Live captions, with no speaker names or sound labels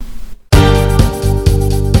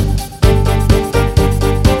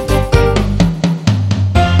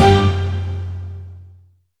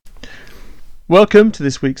Welcome to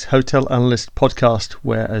this week's Hotel Analyst podcast,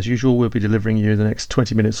 where, as usual, we'll be delivering you in the next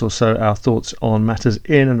 20 minutes or so our thoughts on matters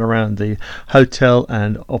in and around the hotel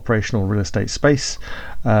and operational real estate space.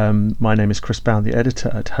 My name is Chris Bound, the editor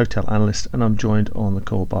at Hotel Analyst, and I'm joined on the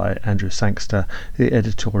call by Andrew Sangster, the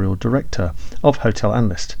editorial director of Hotel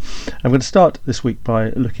Analyst. I'm going to start this week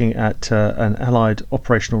by looking at an allied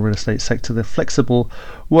operational real estate sector, the flexible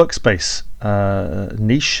workspace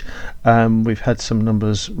niche. We've had some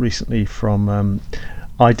numbers recently from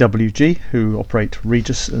IWG, who operate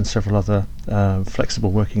Regus and several other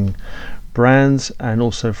flexible working brands, and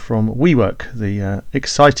also from WeWork, the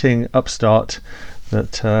exciting upstart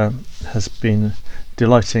that has been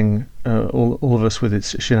delighting all of us with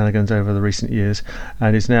its shenanigans over the recent years,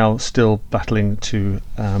 and is now still battling to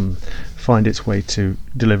find its way to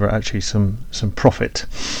deliver actually some profit.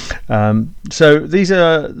 So these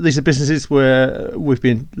are businesses where we've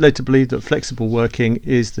been led to believe that flexible working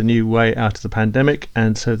is the new way out of the pandemic,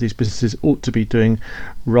 and so these businesses ought to be doing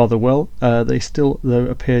rather well. They still, though,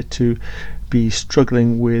 appear to be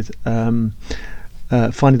struggling with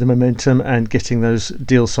finding the momentum and getting those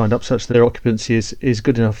deals signed up such that their occupancy is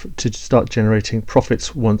good enough to start generating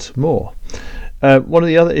profits once more. One of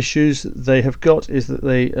the other issues they have got is that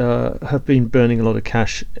they have been burning a lot of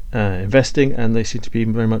cash investing, and they seem to be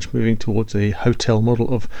very much moving towards a hotel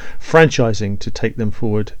model of franchising to take them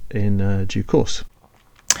forward in due course.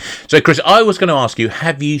 So, Chris, I was going to ask you,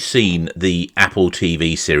 have you seen the Apple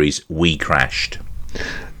TV series We Crashed?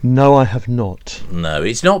 No, I have not. No,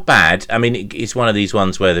 it's not bad. I mean, it's one of these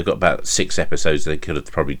ones where they've got about 6 episodes. They could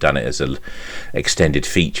have probably done it as an extended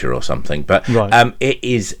feature or something. But right. It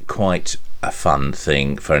is quite a fun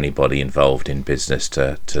thing for anybody involved in business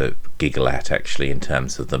to giggle at, actually, in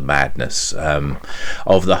terms of the madness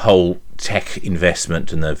of the whole tech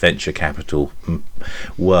investment and the venture capital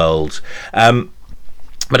world.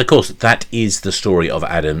 But of course, that is the story of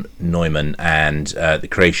Adam Neumann and the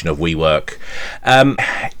creation of WeWork.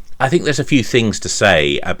 I think there's a few things to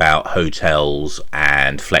say about hotels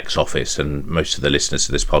and flex office, and most of the listeners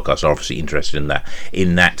to this podcast are obviously interested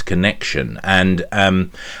in that connection. And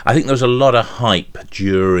I think there was a lot of hype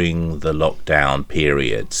during the lockdown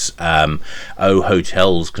periods.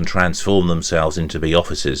 Hotels can transform themselves into be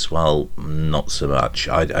offices. Well, not so much.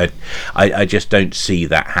 I just don't see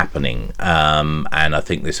that happening. And I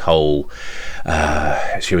think this whole,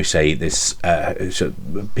 shall we say, this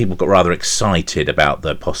people got rather excited about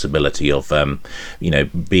the possibility of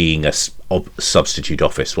being a substitute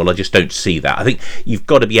office. Well, I just don't see that. I think you've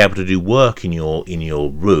got to be able to do work in your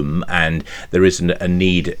room, and there isn't a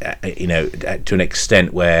need, to an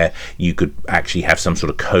extent where you could actually have some sort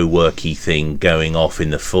of co-worky thing going off in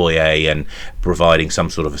the foyer and providing some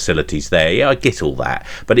sort of facilities there. Yeah, I get all that,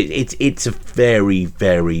 but it's a very,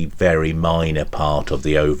 very, very minor part of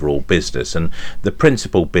the overall business, and the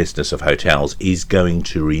principal business of hotels is going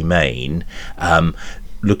to remain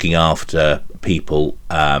looking after people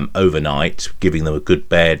overnight, giving them a good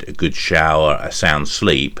bed, a good shower, a sound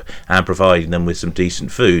sleep, and providing them with some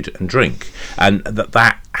decent food and drink. And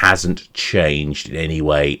that hasn't changed in any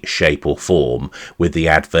way, shape or form with the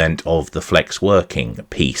advent of the flex working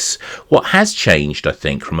piece. What has changed, I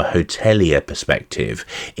think, from a hotelier perspective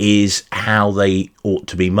is how they ought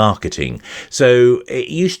to be marketing. So it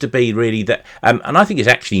used to be really that, and I think it's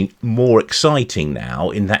actually more exciting now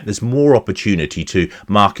in that there's more opportunity to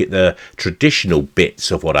market the traditional bits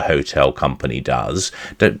of what a hotel company does.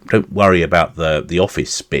 Don't worry about the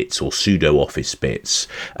office bits or pseudo office bits,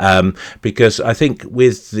 because I think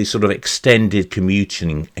with the sort of extended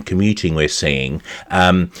commuting we're seeing,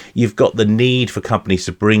 you've got the need for companies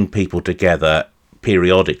to bring people together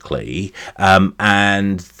periodically,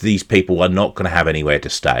 and these people are not going to have anywhere to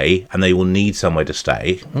stay, and they will need somewhere to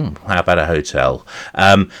stay. How about a hotel?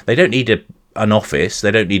 They don't need an office,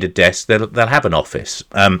 they don't need a desk, they'll have an office.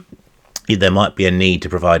 There might be a need to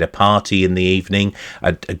provide a party in the evening,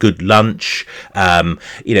 a good lunch,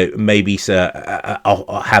 maybe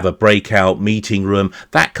have a breakout meeting room,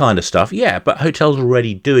 that kind of stuff. Yeah, but hotels are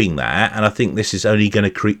already doing that, and I think this is only going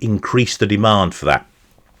to increase the demand for that.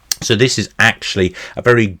 So this is actually a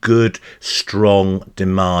very good, strong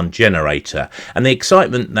demand generator. And the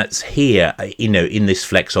excitement that's here, in this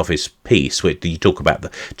flex office piece, which you talk about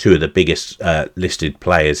the two of the biggest listed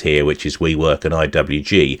players here, which is WeWork and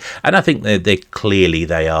IWG. And I think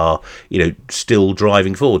they are, still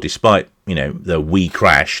driving forward, despite the We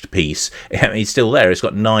Crashed piece, it's still there. It's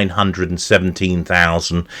got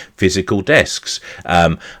 917,000 physical desks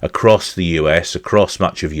across the US, across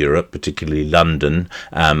much of Europe, particularly London,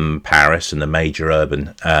 Paris, and the major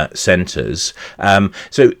urban centres.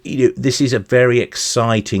 So this is a very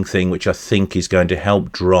exciting thing, which I think is going to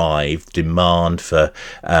help drive demand for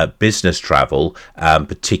business travel,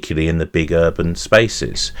 particularly in the big urban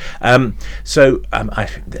spaces. I'm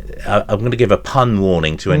going to give a pun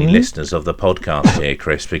warning to any listeners of the podcast here,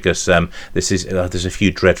 Chris, because there's a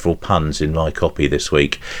few dreadful puns in my copy this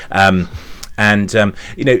week, so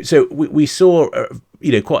we saw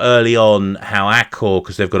quite early on how Accor,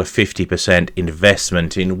 because they've got a 50%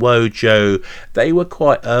 investment in Wojo, they were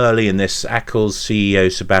quite early in this. Accor's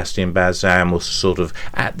CEO Sebastian Bazin was sort of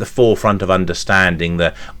at the forefront of understanding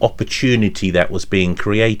the opportunity that was being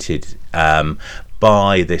created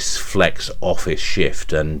by this flex office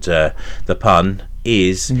shift, and the pun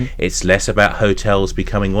is it's less about hotels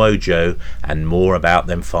becoming Wojo and more about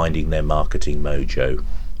them finding their marketing mojo.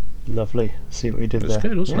 Lovely. See what we did there. That's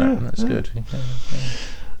good, wasn't it? That's good.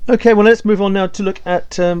 Okay, well, let's move on now to look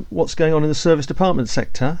at what's going on in the service department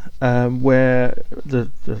sector, where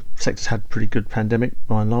the sector's had pretty good pandemic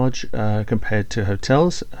by and large compared to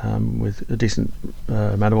hotels, with a decent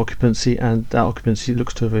amount of occupancy, and that occupancy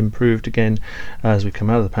looks to have improved again as we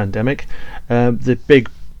come out of the pandemic. The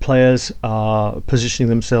big players are positioning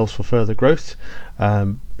themselves for further growth,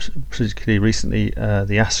 particularly recently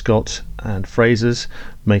the Ascot and Frasers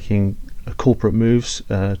making corporate moves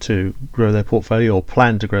to grow their portfolio, or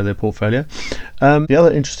plan to grow their portfolio. The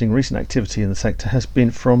other interesting recent activity in the sector has been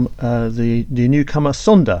from the newcomer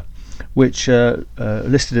Sonder, which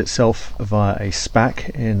listed itself via a SPAC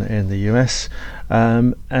in the US,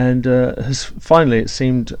 and has finally, it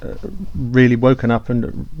seemed, really woken up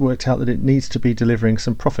and worked out that it needs to be delivering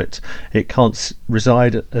some profit. It can't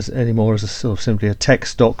reside anymore as a sort of simply a tech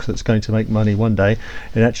stock that's going to make money one day.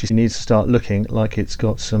 It actually needs to start looking like it's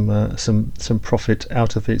got some profit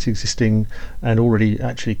out of its existing and already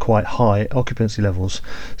actually quite high occupancy levels.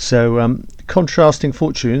 So contrasting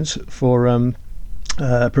fortunes for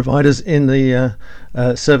providers in the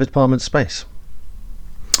service department space.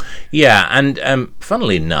 Yeah, and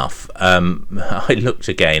funnily enough, I looked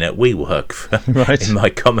again at WeWork in my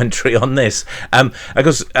commentary on this,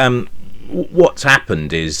 because what's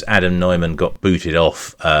happened is Adam Neumann got booted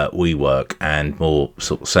off WeWork, and more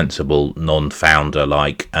sort of sensible non-founder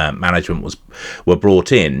like management were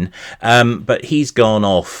brought in, but he's gone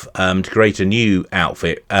off to create a new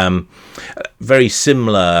outfit, very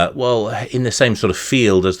similar, well, in the same sort of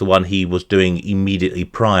field as the one he was doing immediately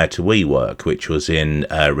prior to WeWork, which was in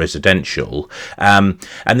residential, and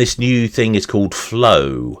this new thing is called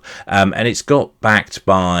Flow, and it's got backed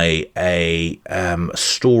by a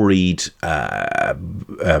storied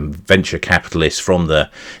venture capitalist from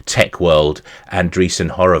the tech world,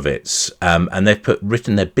 Andreessen Horowitz, and they've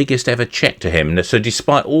written their biggest ever check to him. So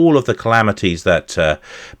despite all of the calamities that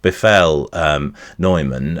befell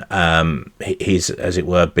Neumann, he's, as it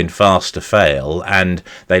were, been fast to fail, and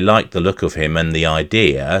they like the look of him and the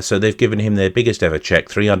idea, so they've given him their biggest ever check,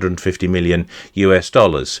 $350 million US,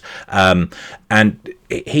 and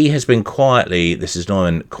he has been quietly, this is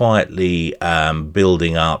Neumann, quietly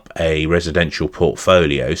building up a residential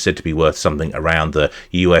portfolio said to be worth something around the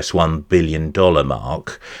US $1 billion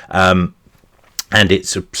mark. And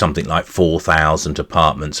it's something like 4,000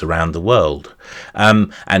 apartments around the world.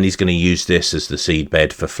 And he's going to use this as the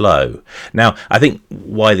seedbed for Flow. Now, I think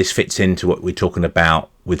why this fits into what we're talking about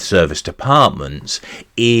with service departments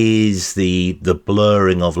is the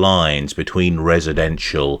blurring of lines between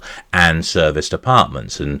residential and service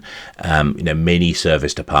departments. And, many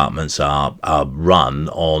service departments are run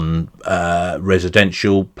on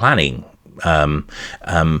residential planning.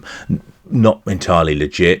 Not entirely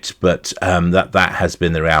legit, but that has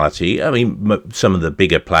been the reality. I mean, some of the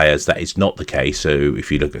bigger players, that is not the case. So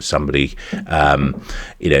if you look at somebody,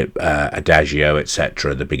 Adagio,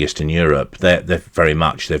 etc., the biggest in Europe, they're very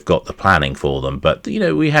much, they've got the planning for them. But,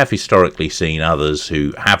 we have historically seen others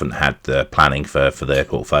who haven't had the planning for their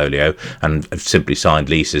portfolio and have simply signed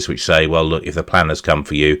leases which say, well, look, if the planners come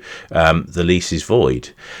for you, the lease is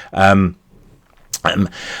void.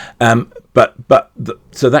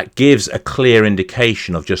 So that gives a clear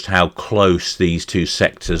indication of just how close these two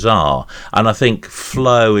sectors are, and I think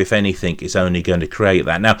Flow, if anything, is only going to create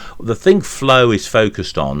that. Now, the thing Flow is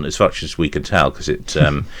focused on, as much as we can tell, because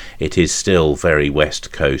it is still very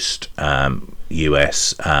West Coast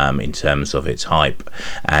US in terms of its hype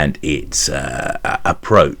and its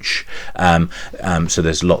approach. So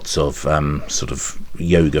there's lots of sort of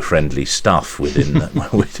yoga-friendly stuff within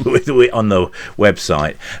on the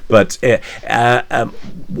website, but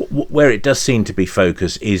where it does seem to be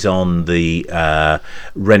focused is on the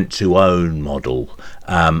rent-to-own model.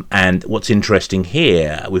 And what's interesting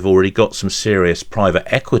here, we've already got some serious private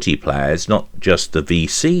equity players, not just the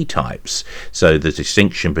VC types. So the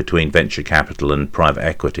distinction between venture capital and private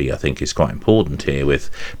equity, I think, is quite important here, with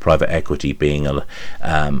private equity being a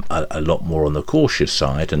lot more on the cautious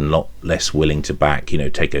side and a lot less willing to back,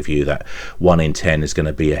 take a view that 1 in 10 is going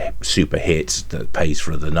to be a super hit that pays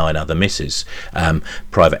for the 9 other misses.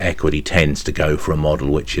 Private equity tends to go for a model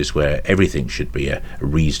which is where everything should be a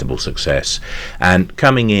reasonable success. And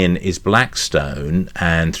coming in is Blackstone,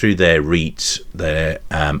 and through their REIT, their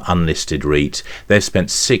unlisted REIT, they've spent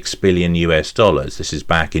 $6 billion. This is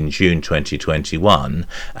back in June 2021,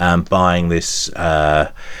 buying this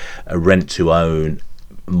rent-to-own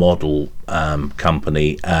model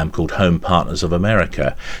company called Home Partners of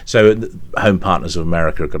America. So Home Partners of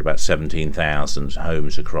America have got about 17,000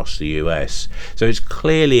 homes across the US. So it's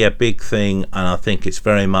clearly a big thing, and I think it's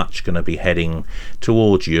very much going to be heading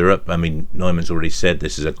towards Europe. I mean, Neumann's already said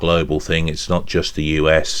this is a global thing. It's not just the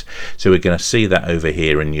US. So we're going to see that over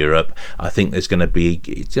here in Europe. I think it's going to be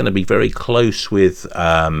very close with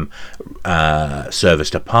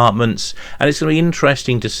serviced apartments, and it's going to be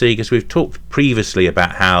interesting to see, because we've talked previously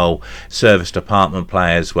about how serviced apartment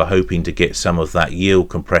players were hoping to get some of that yield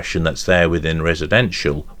compression that's there within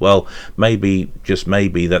residential. Well, just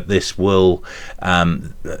maybe that this will,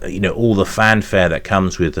 all the fanfare that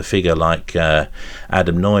comes with a figure like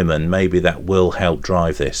Adam Neumann, maybe that will help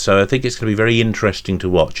drive this. So I think it's going to be very interesting to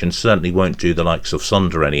watch, and certainly won't do the likes of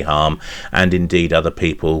Sonder any harm, and indeed other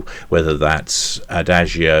people, whether that's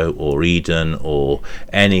Adagio or Eden or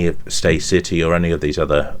any of Stay City or any of these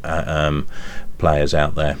other players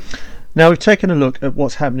out there. Now, we've taken a look at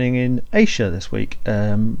what's happening in Asia this week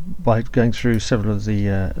by going through several of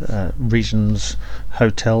the regions'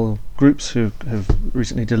 hotel groups who have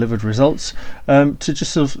recently delivered results to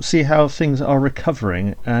just sort of see how things are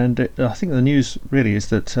recovering. And I think the news really is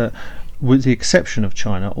that with the exception of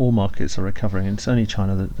China, all markets are recovering, and it's only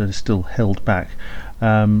China that is still held back.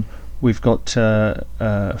 We've got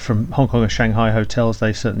from Hong Kong and Shanghai hotels,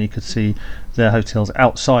 they certainly could see their hotels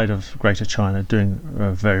outside of Greater China doing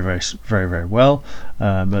very, very, very, very well.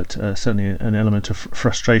 But certainly an element of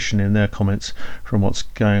frustration in their comments from what's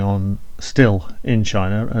going on still in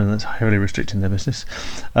China, and that's heavily restricting their business.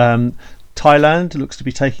 Thailand looks to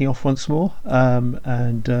be taking off once more,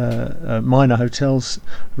 and minor hotels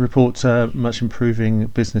report much improving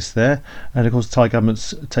business there. And of course, the Thai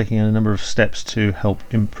government's taking a number of steps to help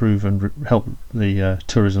improve and help the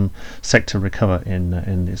tourism sector recover in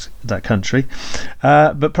that country.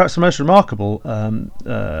 But perhaps the most remarkable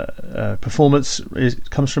performance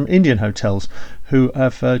comes from Indian hotels, who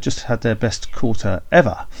have just had their best quarter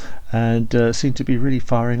ever, and seem to be really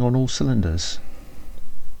firing on all cylinders.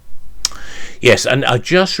 Yes, and I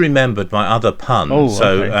just remembered my other pun.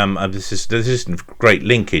 Okay. This is great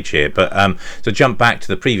linkage here, but so jump back to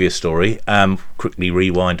the previous story. Quickly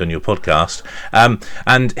rewind on your podcast, and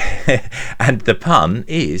and the pun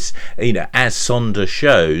is, as Sonder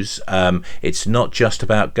shows, it's not just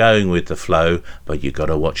about going with the flow, but you've got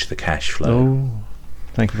to watch the cash flow. Oh.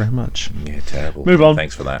 Thank you very much. Yeah, terrible. Move on.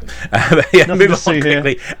 Thanks for that. Move on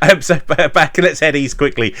quickly. So back. Let's head east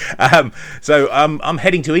quickly. So I'm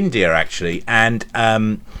heading to India actually, and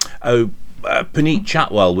Puneet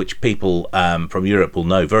Chhatwal, which people from Europe will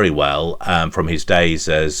know very well from his days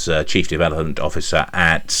as Chief Development Officer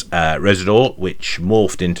at Residor, which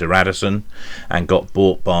morphed into Radisson and got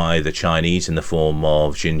bought by the Chinese in the form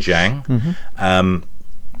of Xinjiang. Mm-hmm.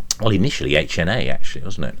 Well, initially HNA, actually,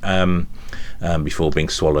 wasn't it? Before being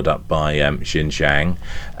swallowed up by Xinjiang.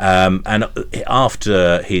 And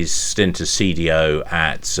after his stint as CDO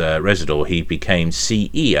at Residor, he became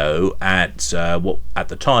CEO at what at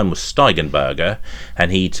the time was Steigenberger,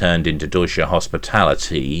 and he turned into Deutsche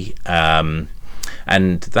Hospitality. And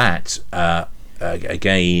that,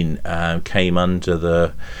 again, came under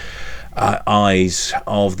the eyes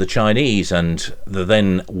of the Chinese, and the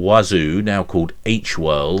then Huazhu, now called H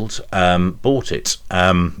World, bought it.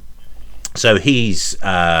 So he's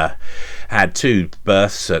had 2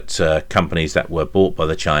 berths at companies that were bought by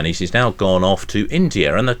the Chinese. He's now gone off to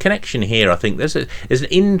India, and the connection here, I think, there's an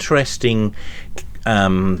interesting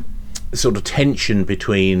sort of tension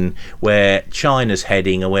between where China's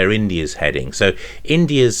heading and where India's heading. So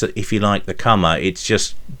India's, if you like, the comer. It's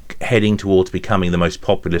just heading towards becoming the most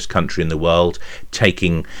populous country in the world,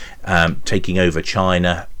 taking over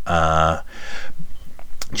China.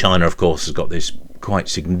 China, of course, has got this quite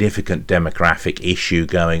significant demographic issue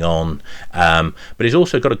going on, but it's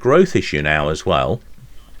also got a growth issue now as well.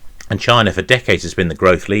 And China for decades has been the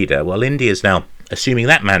growth leader. Well, India is now assuming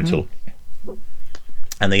that mantle.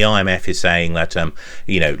 And the IMF is saying that,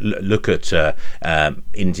 look at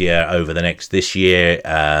India over this year.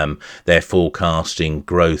 They're forecasting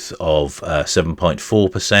growth of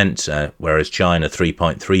 7.4%, whereas China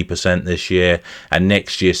 3.3% this year, and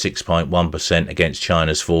next year 6.1% against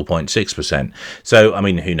China's 4.6%. So, I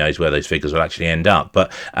mean, who knows where those figures will actually end up?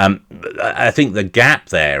 But I think the gap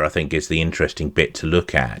there, is the interesting bit to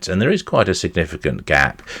look at, and there is quite a significant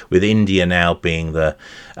gap with India now being the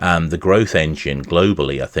growth engine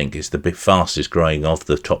globally. I think is the fastest growing of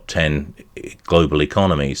the top 10 global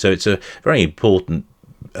economies. So it's a very important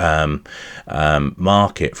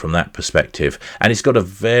market from that perspective, and it's got a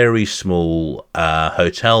very small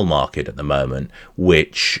hotel market at the moment,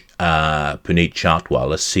 which Puneet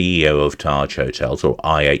Chhatwal, a CEO of Taj Hotels, or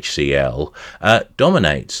IHCL,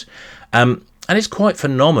 dominates. And it's quite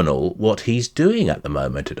phenomenal what he's doing at the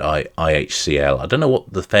moment at IHCL. I don't know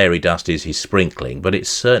what the fairy dust is he's sprinkling, but it's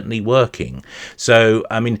certainly working. So,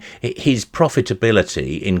 I mean, his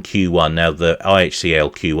profitability in Q1, now the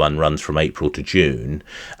IHCL Q1 runs from April to June,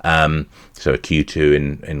 so a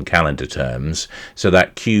Q2 in calendar terms. So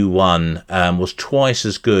that Q1 was twice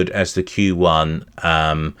as good as the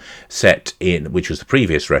Q1 set in, which was the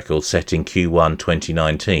previous record set in Q1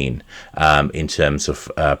 2019 in terms of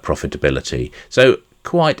profitability. So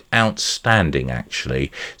quite outstanding,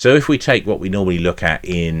 actually. So if we take what we normally look at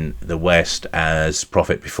in the West as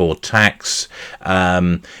profit before tax,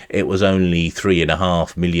 it was only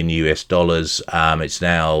 $3.5 million US. It's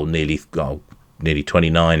now nearly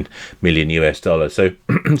 29 million US dollars. So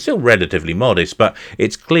still relatively modest, but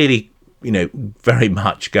it's clearly, very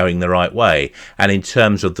much going the right way. And in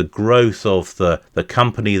terms of the growth of the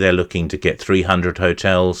company, they're looking to get 300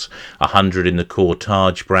 hotels, 100 in the core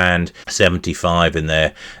Taj brand, 75 in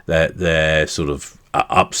their sort of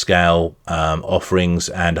upscale offerings,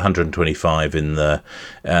 and 125 in the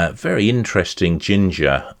very interesting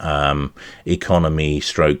Ginger economy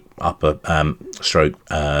stroke upper stroke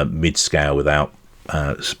mid-scale without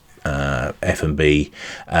F&B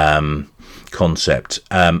concept,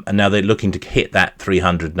 and now they're looking to hit that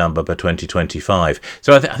 300 number by 2025.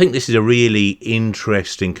 So I think this is a really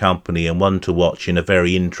interesting company and one to watch in a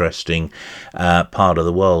very interesting part of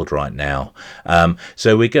the world right now.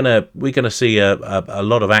 So we're gonna see a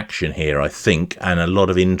lot of action here, I think, and a lot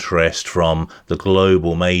of interest from the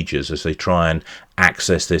global majors as they try and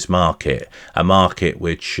access this market, a market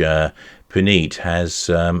which Puneet has,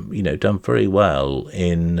 done very well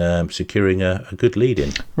in securing a good lead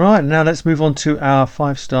in. Right, now let's move on to our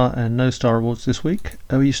 5-star and no-star awards this week.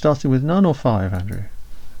 Are you starting with none or 5, Andrew?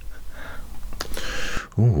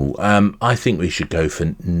 Ooh, I think we should go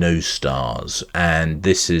for no stars, and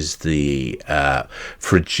this is the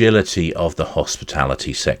fragility of the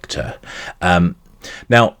hospitality sector.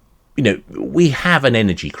 Now, we have an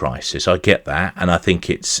energy crisis. I get that, and I think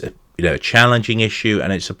it's a challenging issue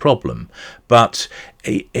and it's a problem, but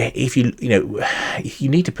if you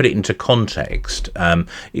need to put it into context. A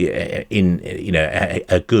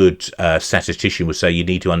good statistician would say you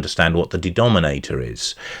need to understand what the denominator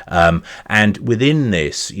is, and within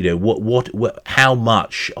this, how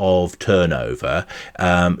much of turnover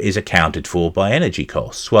is accounted for by energy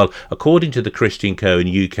costs. Well, according to the Christian Co. and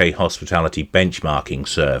UK Hospitality Benchmarking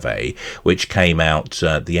Survey, which came out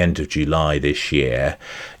at the end of July this year,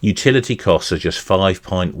 utility costs are just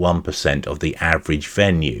 5.1% of the average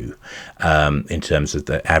venue in terms of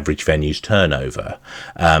the average venue's turnover.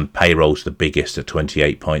 Payroll's the biggest at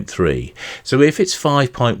 28.3%. So if it's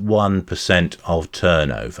 5.1% of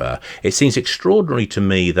turnover, it seems extraordinary to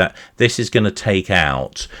me that this is going to take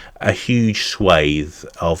out a huge swathe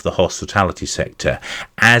of the hospitality sector,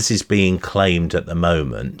 as is being claimed at the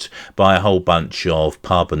moment by a whole bunch of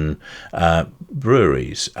pub and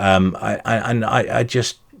breweries. I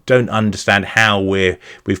just don't understand how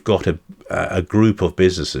we've got a group of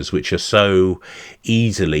businesses which are so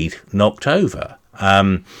easily knocked over.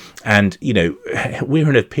 And we're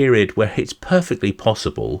in a period where it's perfectly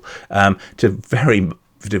possible to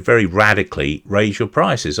very radically raise your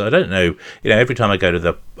prices. I don't know, every time I go to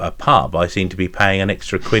the pub, I seem to be paying an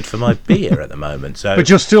extra £1 for my beer at the moment. So, but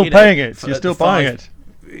you're still paying it. You're still buying it.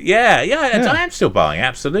 Yeah, I am still buying,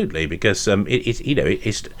 absolutely, because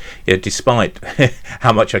it's despite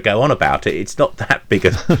how much I go on about it, it's not that big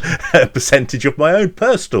a percentage of my own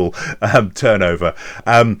personal turnover.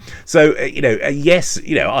 Yes,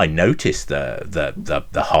 I noticed the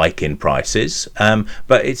hike in prices,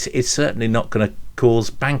 but it's certainly not going to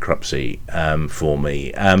cause bankruptcy for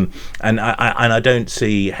me, and I don't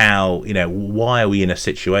see how, why are we in a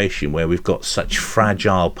situation where we've got such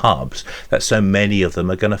fragile pubs that so many of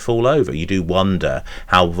them are going to fall over. You do wonder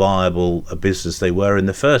how viable a business they were in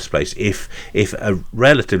the first place if a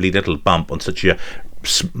relatively little bump on such a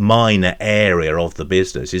minor area of the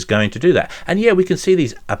business is going to do that. And yeah, we can see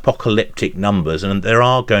these apocalyptic numbers, and there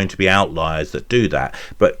are going to be outliers that do that,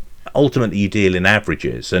 but ultimately you deal in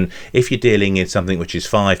averages, and if you're dealing in something which is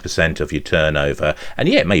 5% of your turnover, and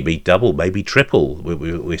yeah, it may be double, maybe triple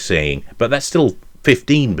we're seeing, but that's still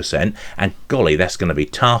 15%, and golly, that's going to be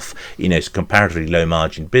tough. It's comparatively low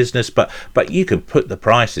margin business, but you can put the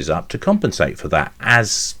prices up to compensate for that,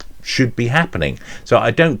 as should be happening. So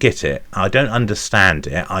I don't get it. I don't understand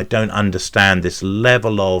it. I don't understand this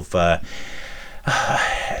level of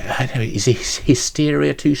I don't know, is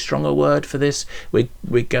hysteria too strong a word for this?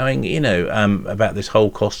 We're going, about this whole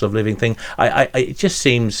cost of living thing. It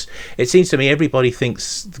seems to me everybody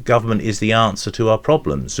thinks the government is the answer to our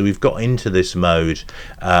problems. So we've got into this mode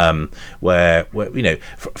where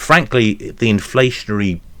frankly, the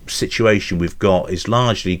inflationary situation we've got is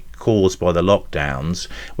largely caused by the lockdowns,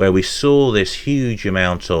 where we saw this huge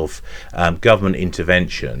amount of government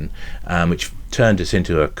intervention, which turned us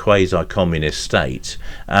into a quasi-communist state,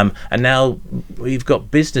 and now we've got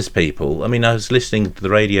business people. I mean, I was listening to the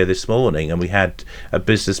radio this morning, and we had a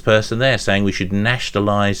business person there saying we should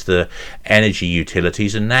nationalise the energy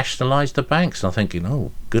utilities and nationalise the banks. And I'm thinking,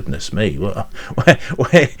 oh goodness me,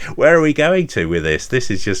 where are we going to with this? This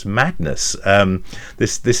is just madness.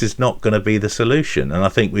 This is not going to be the solution, and I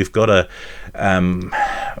think we've got to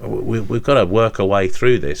work our way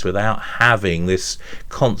through this without having this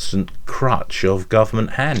constant crutch of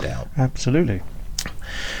government handout. Absolutely.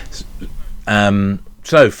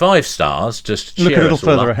 So 5 stars, just look a little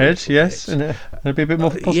further ahead, yes, and it'll be a bit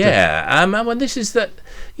more positive. And this is that.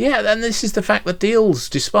 Yeah, and this is the fact that deals,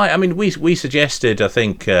 despite, I mean, we suggested, I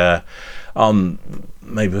think,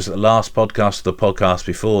 maybe it was the last podcast or the podcast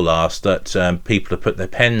before last, that people have put their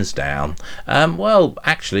pens down. Well,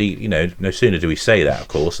 actually, no sooner do we say that, of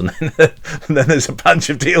course, and then there's a bunch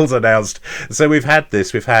of deals announced. So we've had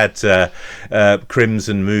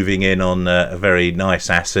Crimson moving in on a very nice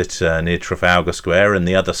asset near Trafalgar Square, and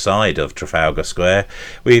the other side of Trafalgar Square,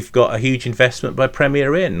 we've got a huge investment by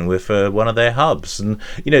Premier Inn with one of their hubs, and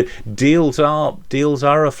deals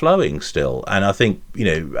are flowing still, and I think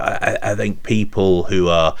I think people who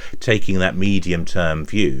are taking that medium-term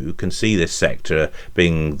view can see this sector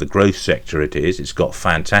being the growth sector it is. It's got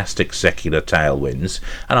fantastic secular tailwinds,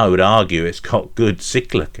 and I would argue it's got good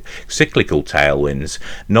cyclical tailwinds,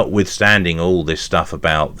 notwithstanding all this stuff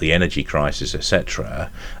about the energy crisis, etc.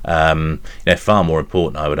 Far more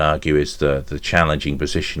important, I would argue, is the challenging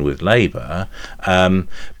position with Labour.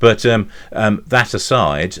 But that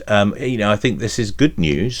aside, I think this is good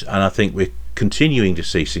news, and I think we're continuing to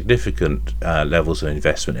see significant levels of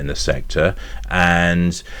investment in the sector,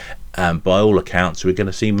 and by all accounts we're going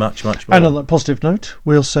to see much more. And on that positive note,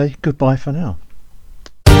 we'll say goodbye for now.